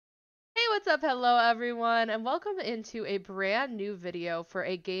What's up? Hello everyone, and welcome into a brand new video for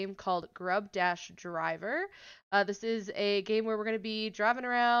a game called GrubDash Driver. This is a game where we're going to be driving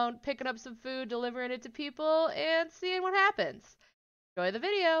around, picking up some food, delivering it to people, and seeing what happens. Enjoy the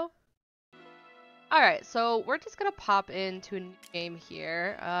video! Alright, so we're just going to pop into a new game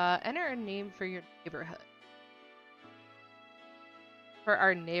here. Enter a name for your neighborhood. For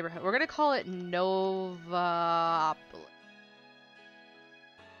our neighborhood. We're going to call it Novaopolis.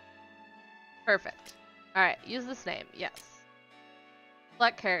 Perfect. Alright, use this name. Yes.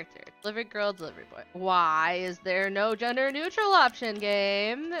 Select character. Delivery girl, delivery boy. Why is there no gender neutral option,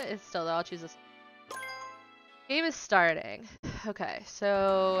 game? It's still though, I'll choose this. Game is starting. Okay,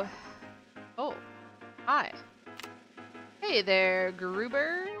 so... Oh. Hi. Hey there,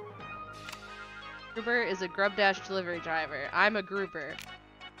 Gruber. Gruber is a GrubDash delivery driver. I'm a Gruber.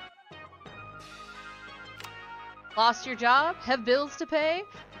 Lost your job? Have bills to pay?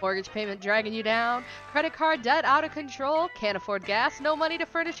 Mortgage payment dragging you down? Credit card debt out of control? Can't afford gas? No money to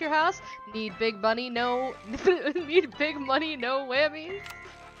furnish your house? Need big money? No need big money? No whammies?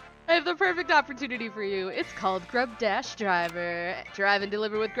 I have the perfect opportunity for you. It's called GrubDash Driver. Drive and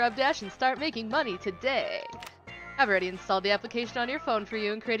deliver with GrubDash and start making money today. I've already installed the application on your phone for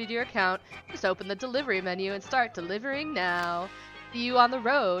you and created your account. Just open the delivery menu and start delivering now. See you on the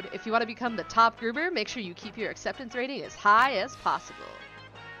road. If you want to become the top Gruber, make sure you keep your acceptance rating as high as possible.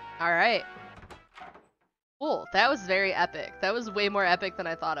 Alright. Cool. That was very epic. That was way more epic than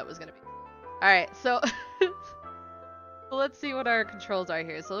I thought it was going to be. Alright, so... so let's see what our controls are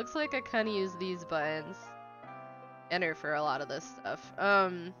here. So it looks like I kind of use these buttons. Enter for a lot of this stuff.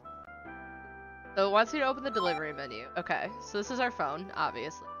 So it wants you to open the delivery menu. Okay, so this is our phone,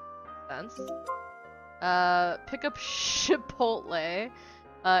 obviously. Makes sense. Pick up Chipotle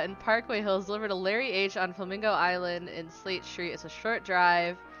in Parkway Hills, delivered to Larry H. on Flamingo Island in Slate Street. It's a short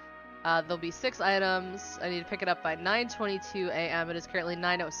drive. There'll be 6 items. I need to pick it up by 9:22 a.m. It is currently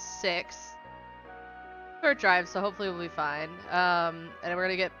 9:06. Short drive, so hopefully we'll be fine. And we're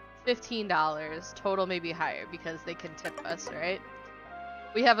gonna get $15. Total may be higher because they can tip us, right?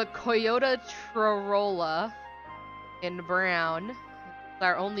 We have a Toyota Corolla in brown.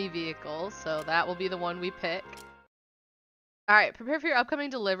 Our only vehicle, so that will be the one we pick. Alright, prepare for your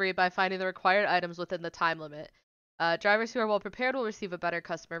upcoming delivery by finding the required items within the time limit. Drivers who are well prepared will receive a better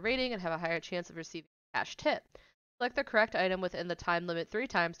customer rating and have a higher chance of receiving a cash tip. Select the correct item within the time limit 3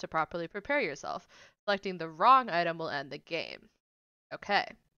 times to properly prepare yourself. Selecting the wrong item will end the game. Okay.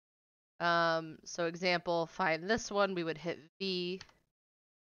 So example, find this one, we would hit V.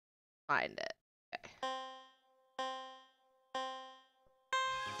 Find it. Okay.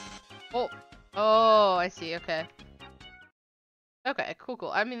 Oh, I see, okay. Okay, cool.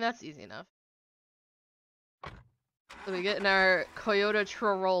 I mean, that's easy enough. So we get in our Toyota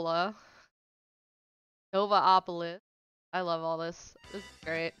Corolla. Novaopolis. I love all this. This is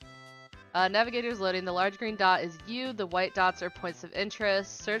great. Navigator's loading. The large green dot is you. The white dots are points of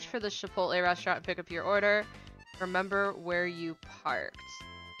interest. Search for the Chipotle restaurant and pick up your order. Remember where you parked.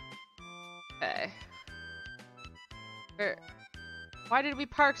 Okay. Why did we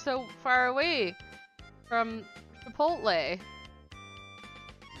park so far away from Chipotle?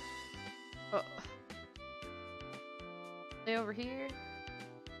 Oh. Stay over here.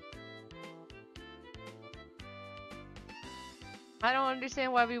 I don't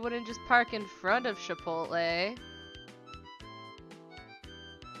understand why we wouldn't just park in front of Chipotle.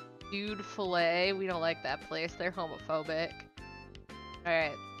 Dude Filet. We don't like that place. They're homophobic.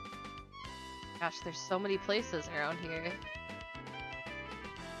 Alright. Gosh, there's so many places around here.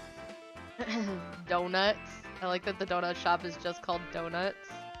 Donuts. I like that the donut shop is just called Donuts.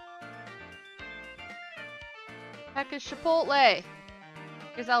 Heck is Chipotle?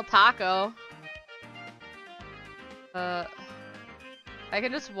 Here's El Taco. I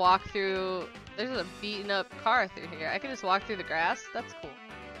can just walk through. There's a beaten up car through here. I can just walk through the grass. That's cool.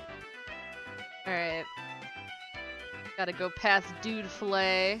 Alright. Gotta go past Dude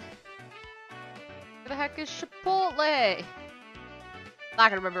Filet. Where the heck is Chipotle? Not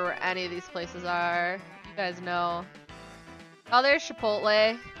gonna remember where any of these places are. You guys know. Oh, there's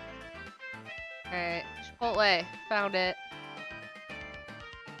Chipotle. Alright, Chipotle. Found it.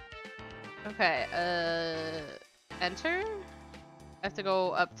 Okay, enter? I have to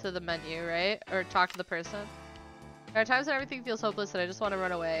go up to the menu, right? Or talk to the person. There are times when everything feels hopeless and I just want to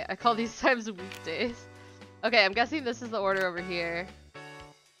run away. I call these times weekdays. Okay, I'm guessing this is the order over here.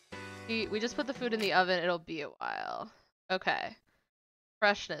 We just put the food in the oven. It'll be a while. Okay.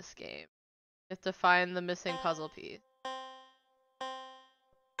 Freshness game. You have to find the missing puzzle piece.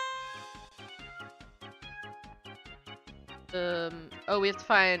 Oh, we have to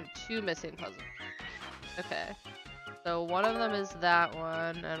find 2 missing puzzles. Okay. So one of them is that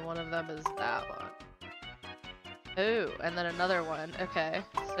one, and one of them is that one. Oh, and then another one. Okay.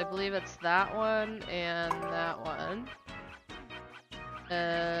 So I believe it's that one and that one.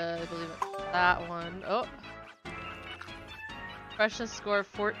 I believe it's that one. Oh! Freshness score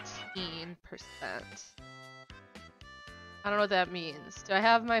 14%. I don't know what that means. Do I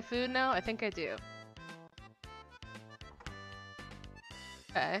have my food now? I think I do.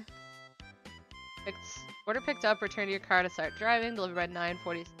 Okay. Order picked up, return to your car to start driving, delivered by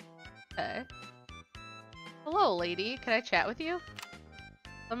 9:40. Okay. Hello, lady. Can I chat with you?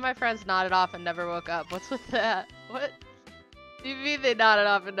 Some of my friends nodded off and never woke up. What's with that? What? Do you mean they nodded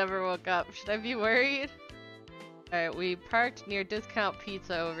off and never woke up? Should I be worried? Alright, we parked near Discount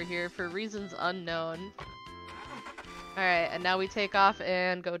Pizza over here for reasons unknown. Alright, and now we take off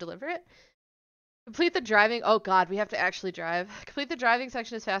and go deliver it. Complete the driving. Oh god, we have to actually drive. Complete the driving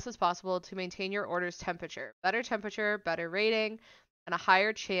section as fast as possible to maintain your order's temperature. Better temperature, better rating, and a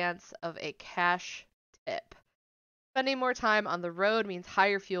higher chance of a cash tip. Spending more time on the road means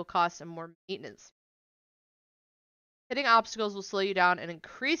higher fuel costs and more maintenance. Hitting obstacles will slow you down and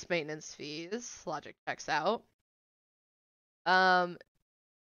increase maintenance fees. Logic checks out.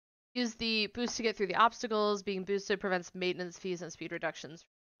 Use the boost to get through the obstacles. Being boosted prevents maintenance fees and speed reductions from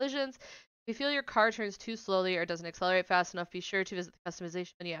collisions. If you feel your car turns too slowly or doesn't accelerate fast enough, be sure to visit the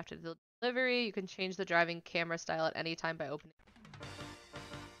customization menu after the delivery. You can change the driving camera style at any time by opening.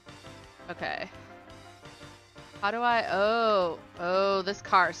 Okay. How do I... Oh, this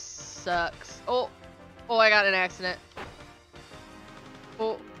car sucks. Oh, I got in an accident.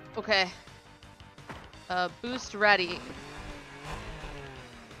 Oh, okay. Boost ready.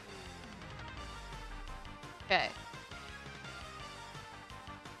 Okay.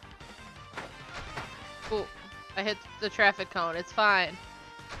 Oh, I hit the traffic cone. It's fine.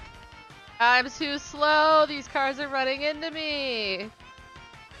 I'm too slow. These cars are running into me.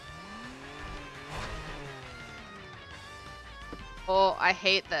 Oh, I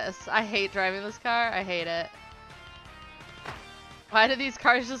hate this. I hate driving this car. I hate it. Why do these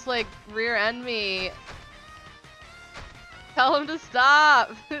cars just like rear end me? Tell them to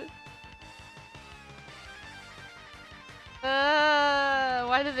stop.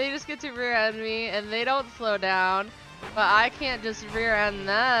 Why do they just get to rear end me and they don't slow down, but I can't just rear end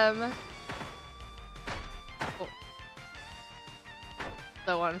them? Oh.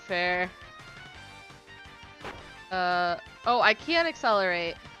 So unfair. Oh, I can't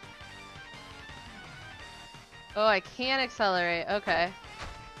accelerate. Oh, I can accelerate. Okay.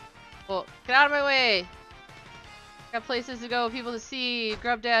 Well, get out of my way. Got places to go, people to see,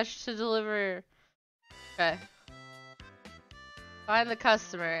 GrubDash to deliver. Okay. Find the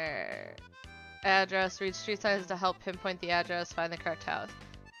customer. Address. Read street signs to help pinpoint the address. Find the correct house.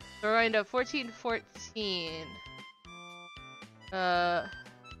 So we're going to 1414.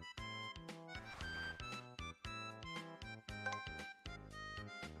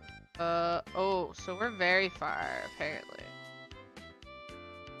 Oh, so we're very far, apparently.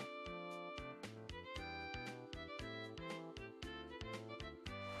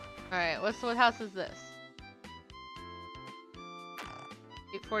 Alright, what house is this?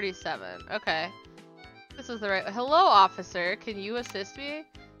 847. Okay. This is the right. Hello, officer. Can you assist me?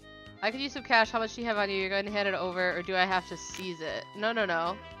 I could use some cash. How much do you have on you? You're going to hand it over, or do I have to seize it? No, no,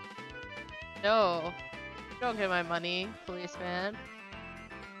 no. No. Don't get my money, policeman.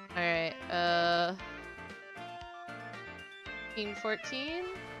 Alright, 14?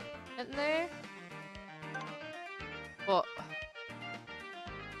 In there? Well...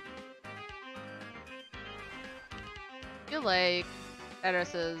 I feel like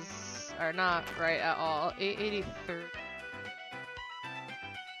addresses are not right at all. 883.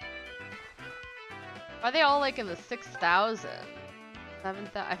 Are they all like in the 6,000?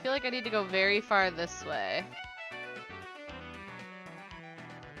 7,000? I feel like I need to go very far this way.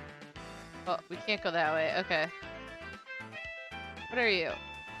 Oh, we can't go that way. Okay. What are you?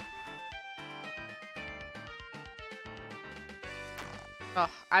 Oh,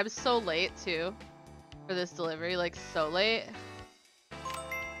 I'm so late too for this delivery. Like, so late.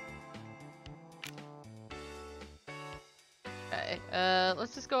 Okay,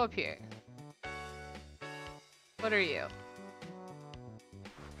 let's just go up here. What are you?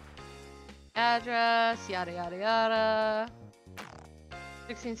 Address, yada yada yada.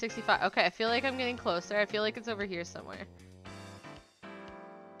 1665. Okay, I feel like I'm getting closer. I feel like it's over here somewhere.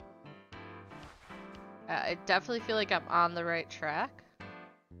 I definitely feel like I'm on the right track.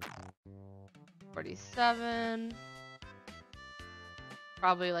 47.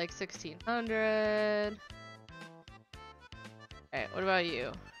 Probably like 1600. Alright, what about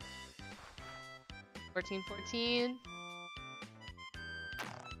you? 14, 14.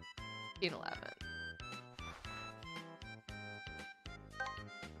 15, 11.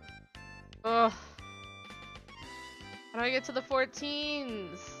 Ugh. How do I get to the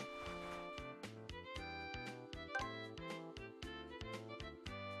 14s?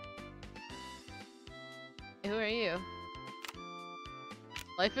 Who are you?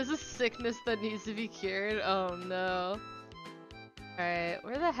 Life is a sickness that needs to be cured? Oh no. Alright,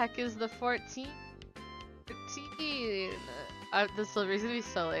 where the heck is the 14? 14! This delivery's gonna be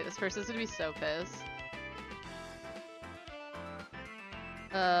so late. This person's gonna be so pissed.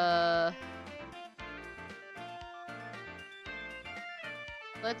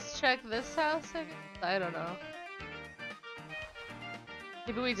 Let's check this house, I guess? I don't know.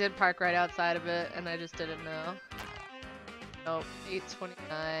 Maybe we did park right outside of it and I just didn't know. Nope,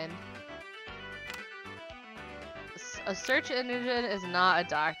 829. A search engine is not a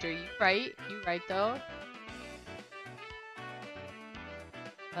doctor. You right though.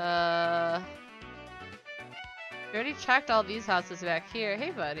 We already checked all these houses back here. Hey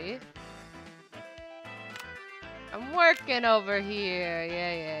buddy. I'm working over here.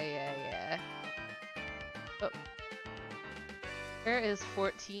 Yeah. Oh. Where is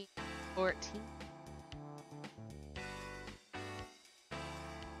 14? 14?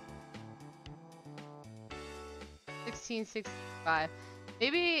 $16.65.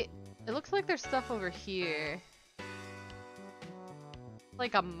 Maybe it looks like there's stuff over here.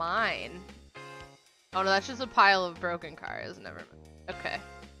 Like a mine. Oh no, that's just a pile of broken cars. Never mind. Okay.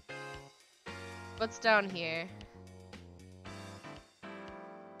 What's down here?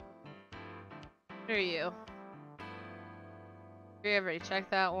 What are you? We already checked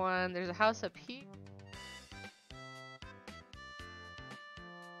that one. There's a house up here.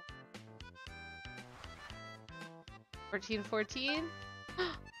 $14.14?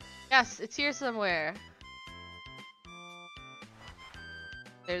 Yes, it's here somewhere.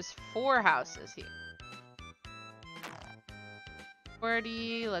 There's 4 houses here.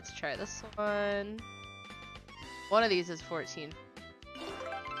 40. Let's try this one. One of these is 14.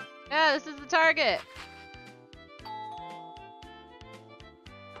 Yeah, this is the target.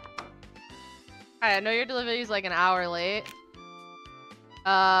 Hi, I know your delivery is like an hour late.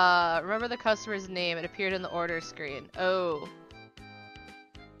 Remember the customer's name. It appeared in the order screen. Oh.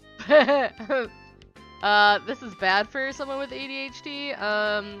 This is bad for someone with ADHD.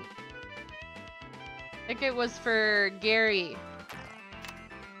 I think it was for Gary.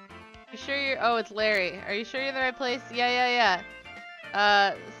 You sure you're— oh, it's Larry. Are you sure you're in the right place? Yeah.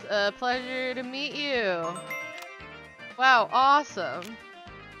 It's a pleasure to meet you. Wow, awesome.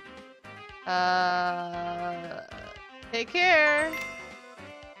 Take care.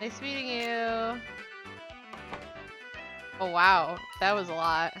 Nice meeting you. Oh wow, that was a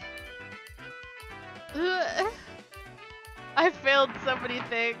lot. I failed so many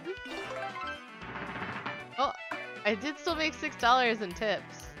things. Oh, I did still make $6 in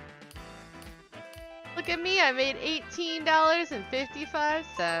tips. Look at me, I made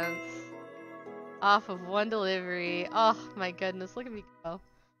 $18.55 off of one delivery. Oh my goodness, look at me go.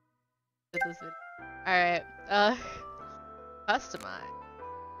 Alright, customize.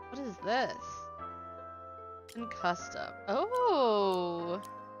 What is this? In custom. Oh!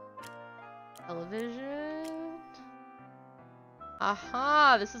 Television.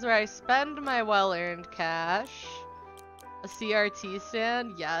 Aha! This is where I spend my well-earned cash. A CRT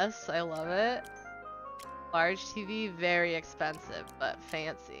stand. Yes, I love it. Large TV, very expensive, but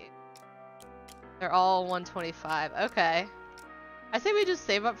fancy. They're all $125. Okay. I say we just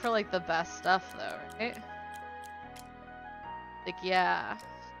save up for like the best stuff though, right? Like, yeah.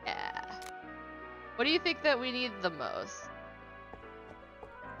 What do you think that we need the most?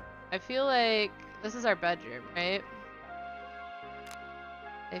 I feel like this is our bedroom, right?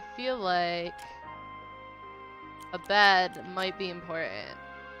 I feel like a bed might be important.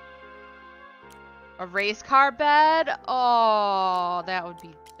 A race car bed? Oh, that would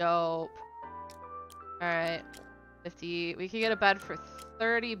be dope. Alright. 50. We could get a bed for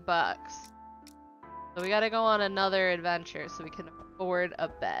 30 bucks. So we gotta go on another adventure so we can afford a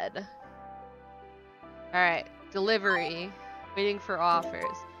bed. Alright. Delivery. Waiting for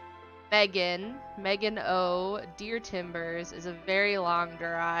offers. Megan O, Deer Timbers is a very long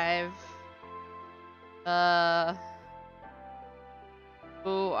drive.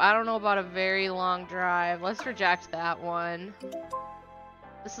 Oh, I don't know about a very long drive. Let's reject that one.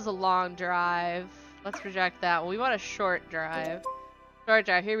 This is a long drive. Let's reject that one. We want a short drive. Short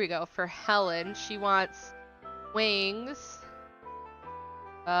drive, here we go. For Helen, she wants wings.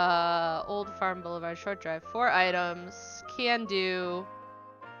 Old Farm Boulevard, short drive. 4 items. Can do.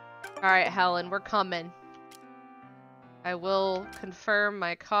 Alright, Helen, we're coming. I will confirm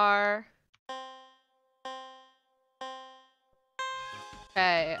my car.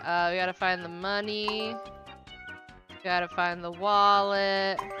 Okay, we gotta find the money. We gotta find the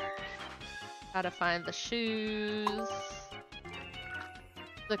wallet. Gotta find the shoes.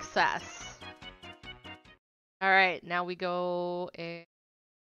 Success. Alright, now we go and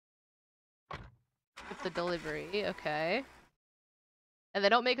get the delivery. Okay. And they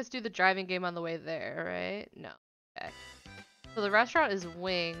don't make us do the driving game on the way there, right? No. Okay. So the restaurant is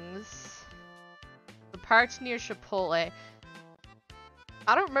Wings. The park's near Chipotle.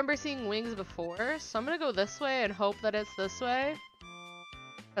 I don't remember seeing Wings before, so I'm gonna go this way and hope that it's this way.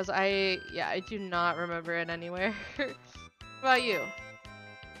 Because I do not remember it anywhere. What about you?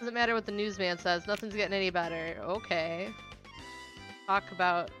 Doesn't matter what the newsman says, nothing's getting any better. Okay. Talk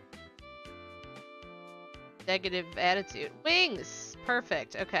about negative attitude. Wings!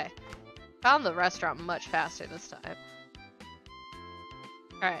 Perfect, okay. Found the restaurant much faster this time.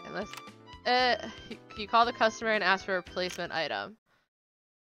 Alright, let's... you call the customer and ask for a replacement item.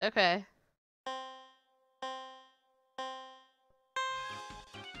 Okay.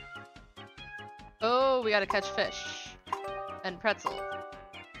 Oh, we gotta catch fish. And pretzel.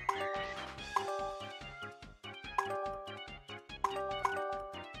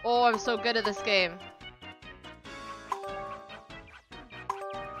 Oh, I'm so good at this game.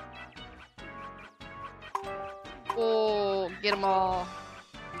 Oh, get them all.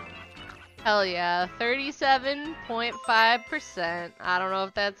 Hell yeah, 37.5%. I don't know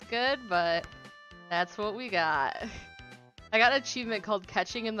if that's good, but that's what we got. I got an achievement called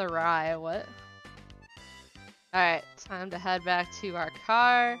Catching in the Rye. What? Alright, time to head back to our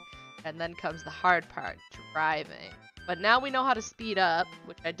car. And then comes the hard part, driving. But now we know how to speed up,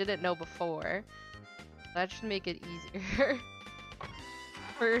 which I didn't know before. That should make it easier.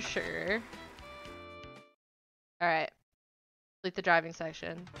 For sure. Alright. Complete the driving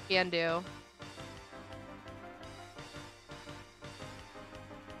section. Can do.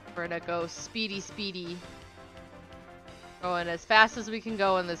 We're gonna go speedy. Going as fast as we can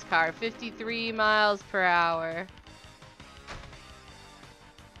go in this car. 53 miles per hour.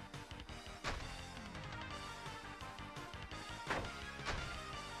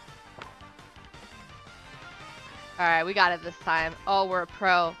 Alright, we got it this time. Oh, we're a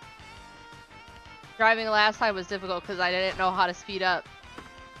pro. Driving last time was difficult because I didn't know how to speed up.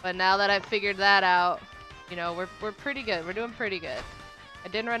 But now that I've figured that out, you know, we're pretty good. We're doing pretty good. I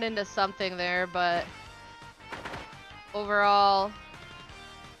did run into something there, but overall,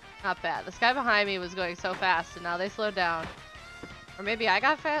 not bad. This guy behind me was going so fast, and now they slowed down. Or maybe I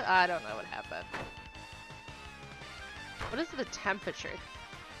got fast? I don't know what happened. What is the temperature?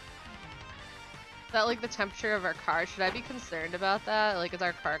 Is that like the temperature of our car? Should I be concerned about that? Like, is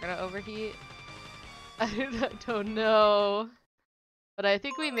our car gonna overheat? I don't know. But I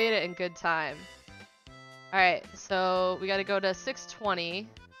think we made it in good time. Alright, so we gotta go to 620.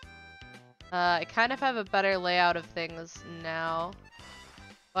 I kind of have a better layout of things now.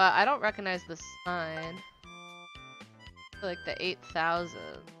 But I don't recognize the sign. Like the 8,000.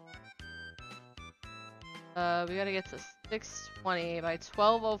 We gotta get to 620 by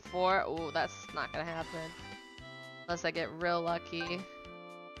 1204. Oh, that's not gonna happen. Unless I get real lucky.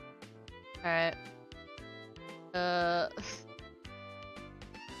 Alright. I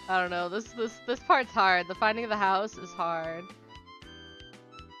don't know. This part's hard. The finding of the house is hard.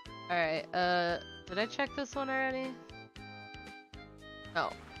 Alright, did I check this one already?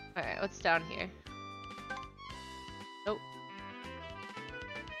 No. Alright, what's down here? Nope.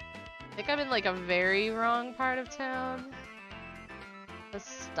 I think I'm in like a very wrong part of town. Let's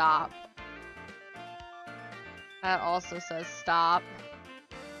stop. That also says stop.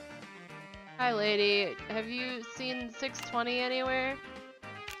 Hi lady, have you seen 620 anywhere?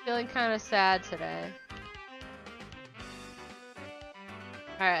 Feeling kind of sad today.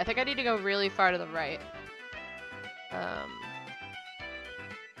 Alright, I think I need to go really far to the right.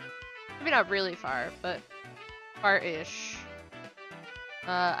 Maybe not really far, but far-ish.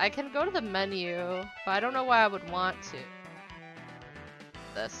 I can go to the menu, but I don't know why I would want to.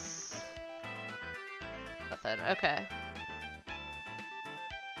 This. Nothing, okay.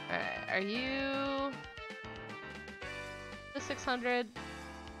 Alright, are you... the 600?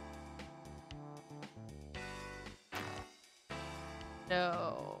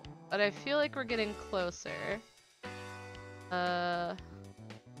 No, but I feel like we're getting closer. Go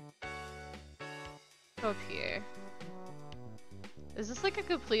up here. Is this like a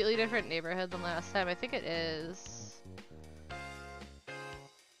completely different neighborhood than last time? I think it is.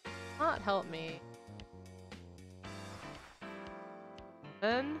 not help me.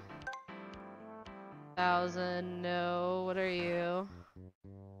 10,000, no. What are you?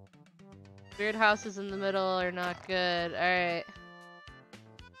 Weird houses in the middle are not good. Alright.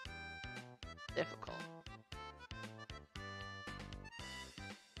 Difficult.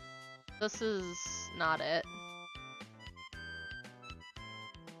 This is not it.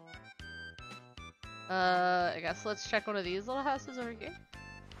 I guess let's check one of these little houses over here.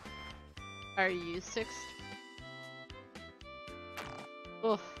 Are you 6?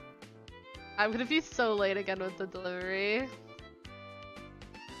 Oof. I'm gonna be so late again with the delivery.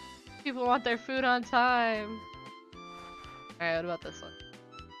 People want their food on time. Alright, what about this one?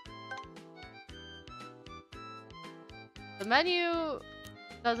 The menu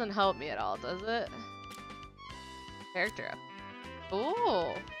doesn't help me at all, does it? Character up.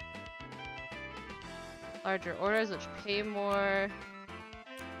 Ooh! Larger orders, which pay more.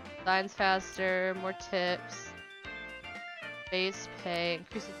 Designs faster, more tips. Base pay,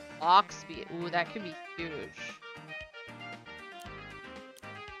 increases walk speed. Ooh, that could be huge.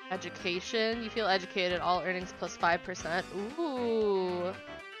 Education, you feel educated, all earnings plus 5%. Ooh.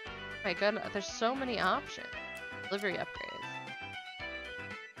 My goodness, there's so many options. Delivery upgrades.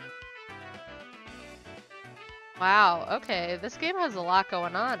 Wow, okay, this game has a lot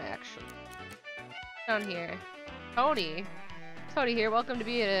going on actually. Down here. Tony here, welcome to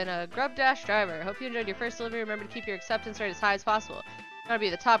being a GrubDash driver. Hope you enjoyed your first delivery. Remember to keep your acceptance rate as high as possible. You want to be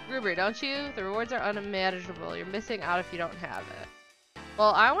the top Gruber, don't you? The rewards are unimaginable. You're missing out if you don't have it.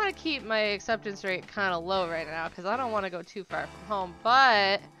 Well, I want to keep my acceptance rate kind of low right now because I don't want to go too far from home,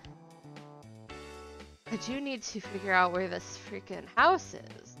 but I do need to figure out where this freaking house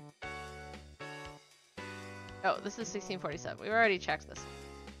is. Oh, this is 1647. We've already checked this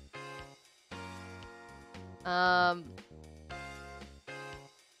one.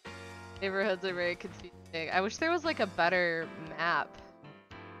 Neighborhoods are very confusing. I wish there was like a better map.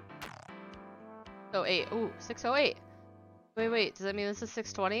 608. Ooh, 608. Wait, does that mean this is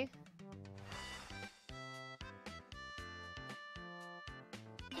 620?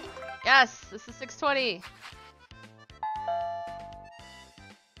 Yes, this is 620.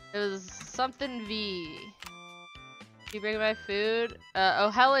 It was something V. You bring my food? Oh,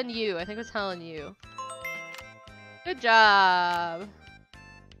 Helen Yu. I think it was Helen Yu. Good job.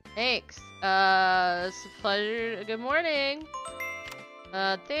 Thanks. It's a pleasure. Good morning.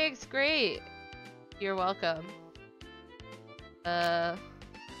 Thanks. Great. You're welcome.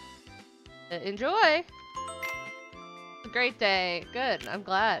 Enjoy. It's a great day. Good. I'm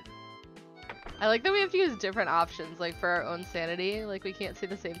glad. I like that we have to use different options, like for our own sanity. Like we can't say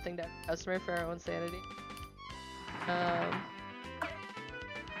the same thing to the customer for our own sanity.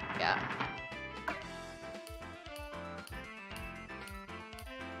 Yeah.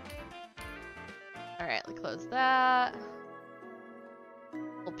 Alright, let's close that.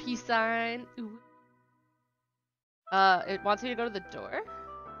 Little peace sign. Ooh. It wants me to go to the door?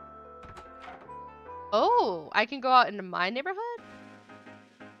 Oh, I can go out into my neighborhood?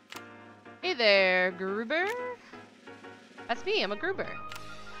 Hey there, Gruber. That's me, I'm a Gruber.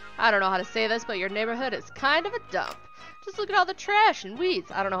 I don't know how to say this, but your neighborhood is kind of a dump. Just look at all the trash and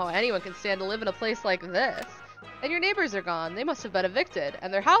weeds. I don't know how anyone can stand to live in a place like this. And your neighbors are gone. They must have been evicted,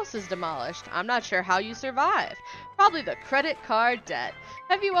 and their house is demolished. I'm not sure how you survived. Probably the credit card debt.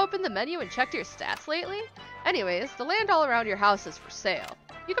 Have you opened the menu and checked your stats lately? Anyways, the land all around your house is for sale.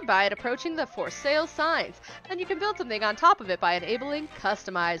 You can buy it approaching the for sale signs. Then you can build something on top of it by enabling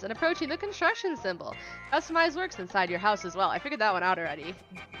customize and approaching the construction symbol. Customize works inside your house as well. I figured that one out already.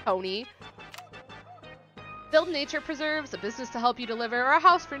 Tony. Build nature preserves, a business to help you deliver, or a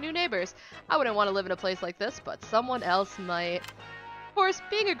house for new neighbors. I wouldn't want to live in a place like this, but someone else might. Of course,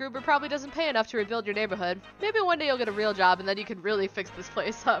 being a Gruber probably doesn't pay enough to rebuild your neighborhood. Maybe one day you'll get a real job and then you can really fix this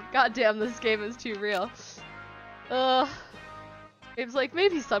place up. God damn, this game is too real. Game's like,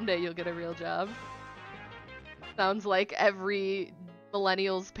 maybe someday you'll get a real job. Sounds like every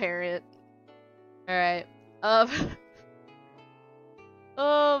millennial's parent. Alright.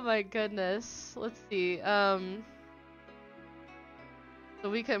 Oh my goodness. Let's see. So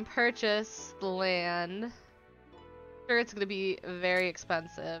we can purchase the land. Sure, it's gonna be very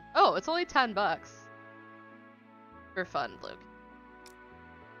expensive. Oh, it's only 10 bucks. For fun, Luke.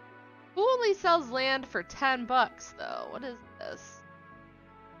 Who only sells land for 10 bucks though? What is this?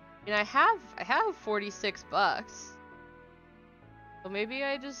 I mean, I have 46 bucks. So maybe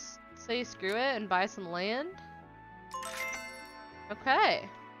I just say screw it and buy some land? Okay.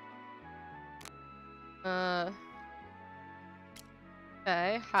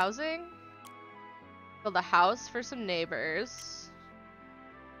 Okay, housing. Build a house for some neighbors.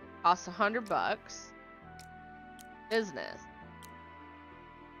 Costs $100. Business.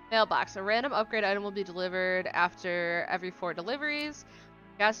 Mailbox. A random upgrade item will be delivered after every 4 deliveries.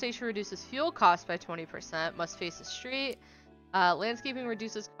 Gas station reduces fuel costs by 20%. Must face the street. Landscaping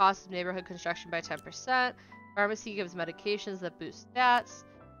reduces costs of neighborhood construction by 10%. Pharmacy gives medications that boost stats.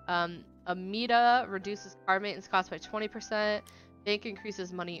 Amida reduces car maintenance costs by 20%. Bank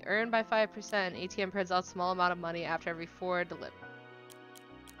increases money earned by 5%. And ATM prints out small amount of money after every 4 deliveries.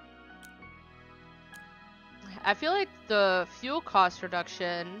 I feel like the fuel cost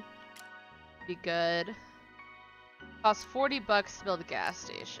reduction would be good. Costs $40 to build a gas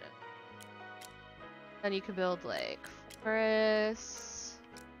station. Then you can build like forests,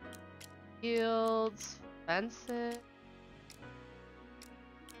 fields, fences,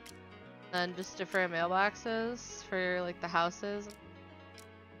 and just different mailboxes for like the houses.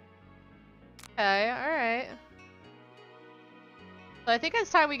 Okay, alright. So I think it's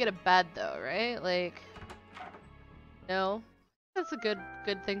time we get a bed though, right? Like, no? That's a good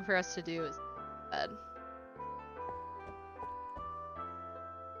thing for us to do is bed.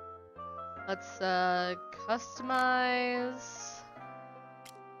 Let's customize.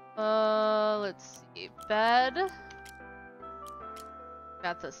 Let's see. Bed.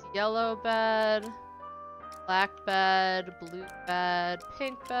 Got this yellow bed, black bed, blue bed,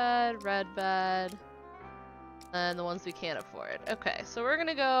 pink bed, red bed, and the ones we can't afford. Okay, so we're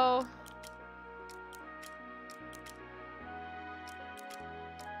gonna go.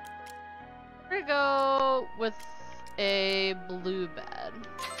 We're gonna go with a blue bed.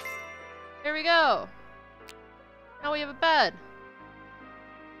 Here we go. Now we have a bed.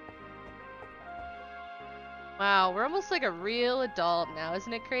 Wow, we're almost like a real adult now,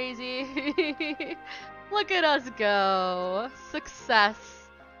 isn't it crazy? Look at us go. Success.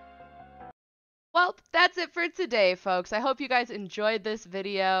 Well, that's it for today, folks. I hope you guys enjoyed this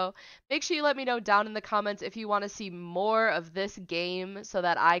video. Make sure you let me know down in the comments if you want to see more of this game so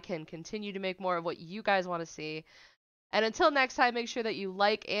that I can continue to make more of what you guys want to see. And until next time, make sure that you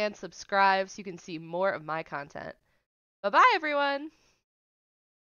like and subscribe so you can see more of my content. Bye-bye, everyone!